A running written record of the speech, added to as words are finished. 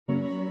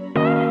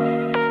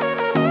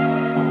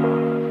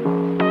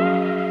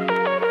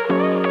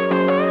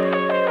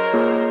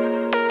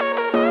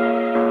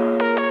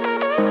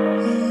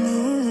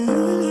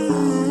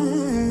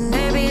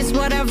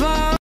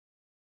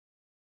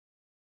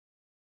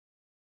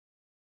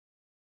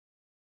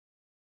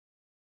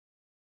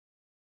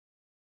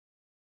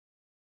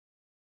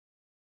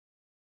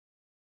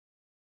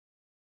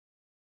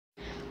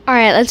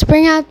Alright, let's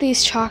bring out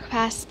these chalk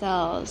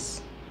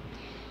pastels.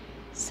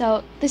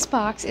 So, this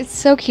box, it's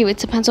so cute.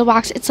 It's a pencil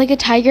box. It's like a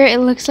tiger. It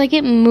looks like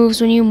it moves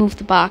when you move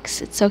the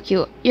box. It's so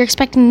cute. You're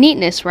expecting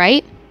neatness,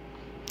 right?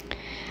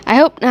 I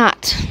hope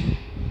not.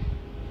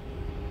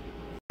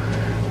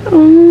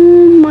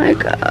 Oh my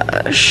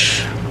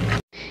gosh.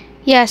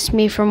 Yes,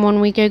 me from 1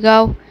 week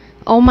ago.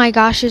 Oh my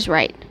gosh is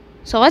right.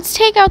 So let's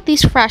take out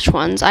these fresh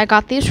ones. I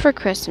got these for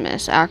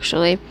Christmas,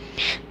 actually.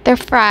 They're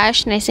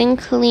fresh, nice and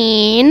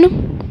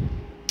clean.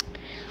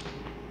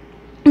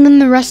 And then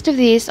the rest of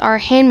these are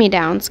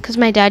hand-me-downs, because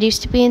my dad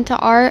used to be into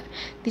art.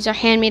 These are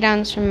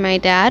hand-me-downs from my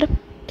dad.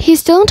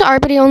 He's still into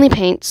art, but he only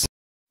paints.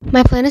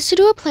 My plan is to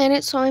do a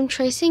planet, so I'm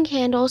tracing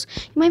candles.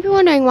 You might be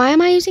wondering, why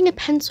am I using a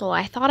pencil?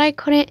 I thought I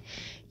couldn't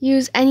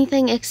use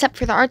anything except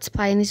for the art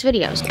supply in these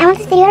videos. I want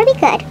this video to be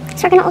good,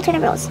 so we're going to alter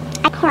the rules.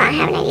 Hold on, I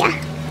have an idea.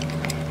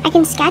 I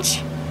can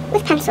sketch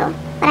with pencil,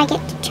 but I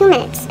get 2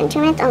 minutes, and 2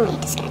 minutes only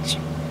to sketch.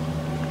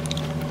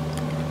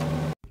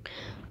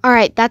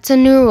 Alright, that's a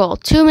new rule.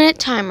 2-minute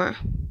timer.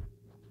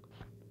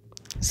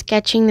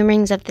 Sketching the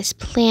rings of this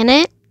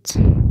planet.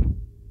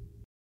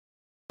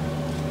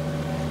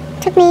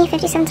 Took me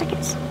 57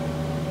 seconds.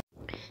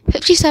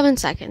 57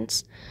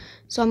 seconds.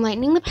 So I'm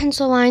lightening the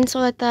pencil line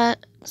so that the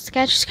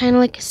sketch is kind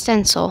of like a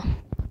stencil.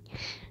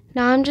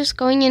 Now I'm just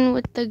going in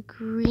with the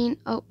green.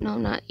 Oh, no,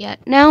 not yet.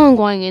 Now I'm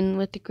going in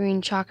with the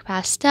green chalk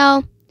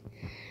pastel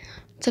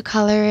to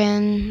color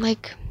in,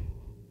 like,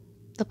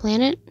 the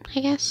planet,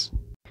 I guess.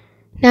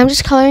 Now I'm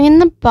just coloring in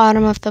the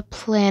bottom of the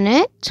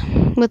planet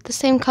with the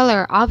same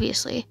color,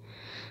 obviously.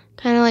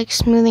 Kind of like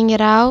smoothing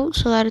it out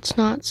so that it's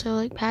not so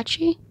like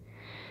patchy.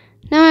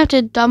 Now I have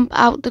to dump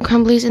out the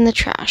crumblies in the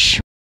trash.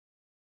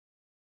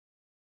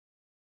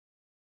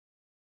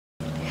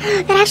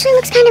 That actually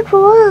looks kind of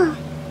cool.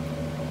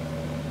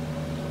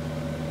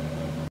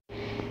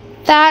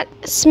 That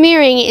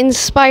smearing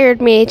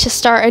inspired me to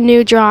start a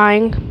new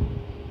drawing.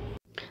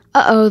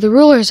 Uh-oh, the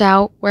ruler's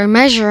out. We're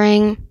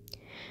measuring.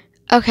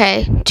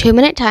 Okay,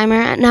 2-minute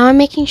timer. Now I'm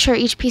making sure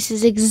each piece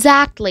is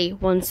exactly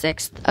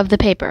 1/6 of the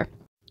paper.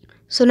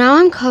 So now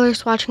I'm color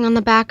swatching on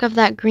the back of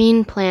that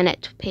green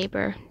planet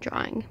paper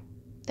drawing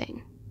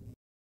thing.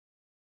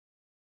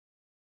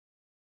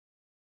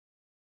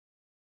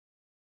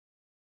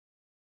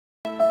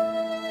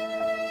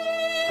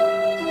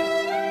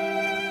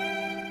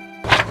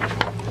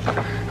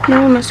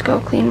 Now I must go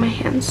clean my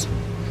hands.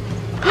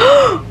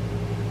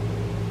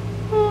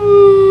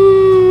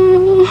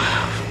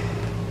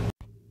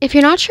 If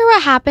you're not sure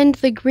what happened,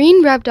 the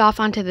green rubbed off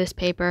onto this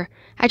paper.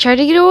 I tried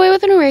to get away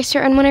with an eraser,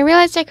 and when I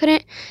realized I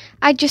couldn't,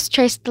 I just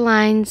traced the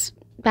lines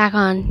back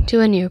on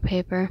to a new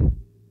paper.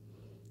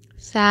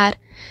 Sad.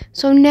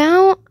 So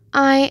now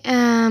I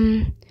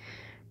am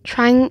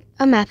trying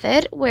a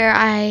method where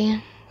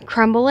I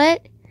crumble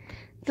it.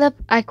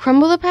 I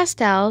crumble the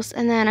pastels,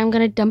 and then I'm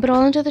going to dump it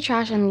all into the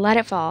trash and let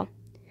it fall.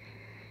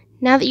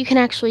 Now that you can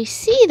actually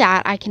see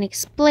that, I can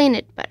explain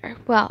it better.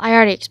 Well, I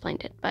already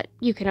explained it, but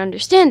you can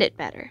understand it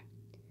better.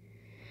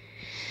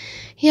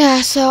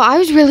 Yeah, so I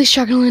was really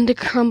struggling to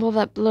crumble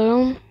that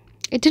blue.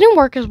 It didn't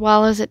work as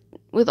well as it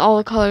with all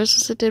the colors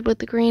as it did with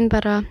the green,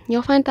 but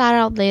you'll find that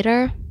out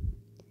later.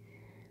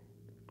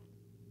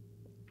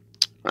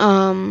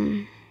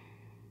 My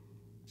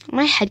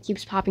head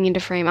keeps popping into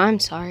frame. I'm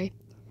sorry.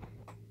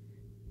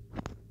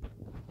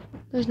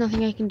 There's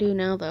nothing I can do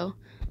now, though.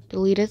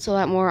 Delete it so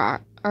that more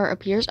art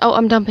appears. Oh,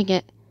 I'm dumping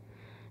it.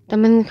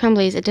 Dumping the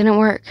crumblies. It didn't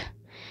work.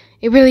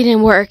 It really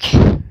didn't work.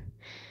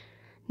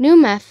 New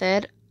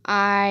method.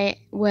 I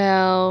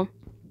will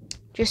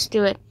just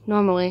do it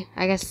normally.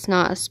 I guess it's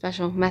not a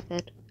special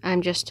method.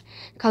 I'm just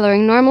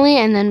coloring normally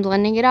and then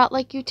blending it out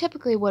like you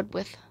typically would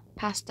with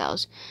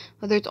pastels,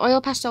 whether it's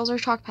oil pastels or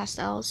chalk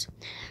pastels.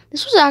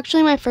 This was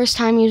actually my first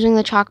time using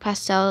the chalk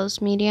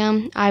pastels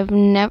medium.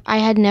 I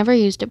had never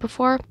used it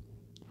before.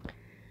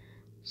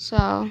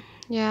 So,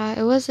 yeah,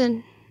 it was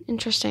an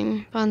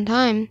interesting, fun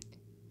time.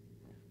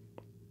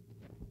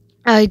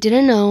 I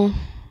didn't know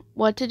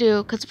what to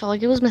do because it felt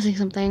like it was missing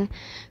something.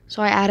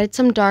 So I added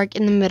some dark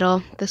in the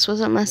middle. This was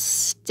a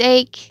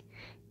mistake.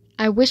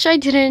 I wish I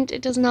didn't.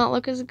 It does not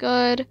look as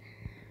good.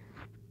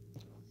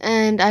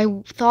 And I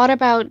thought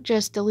about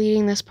just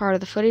deleting this part of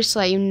the footage so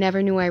that you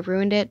never knew I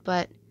ruined it,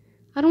 but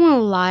I don't want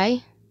to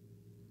lie.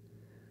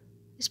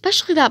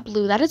 Especially that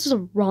blue. That is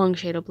the wrong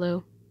shade of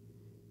blue.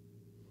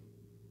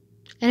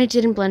 And it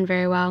didn't blend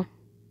very well.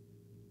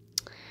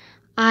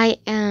 I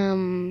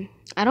don't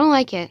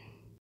like it.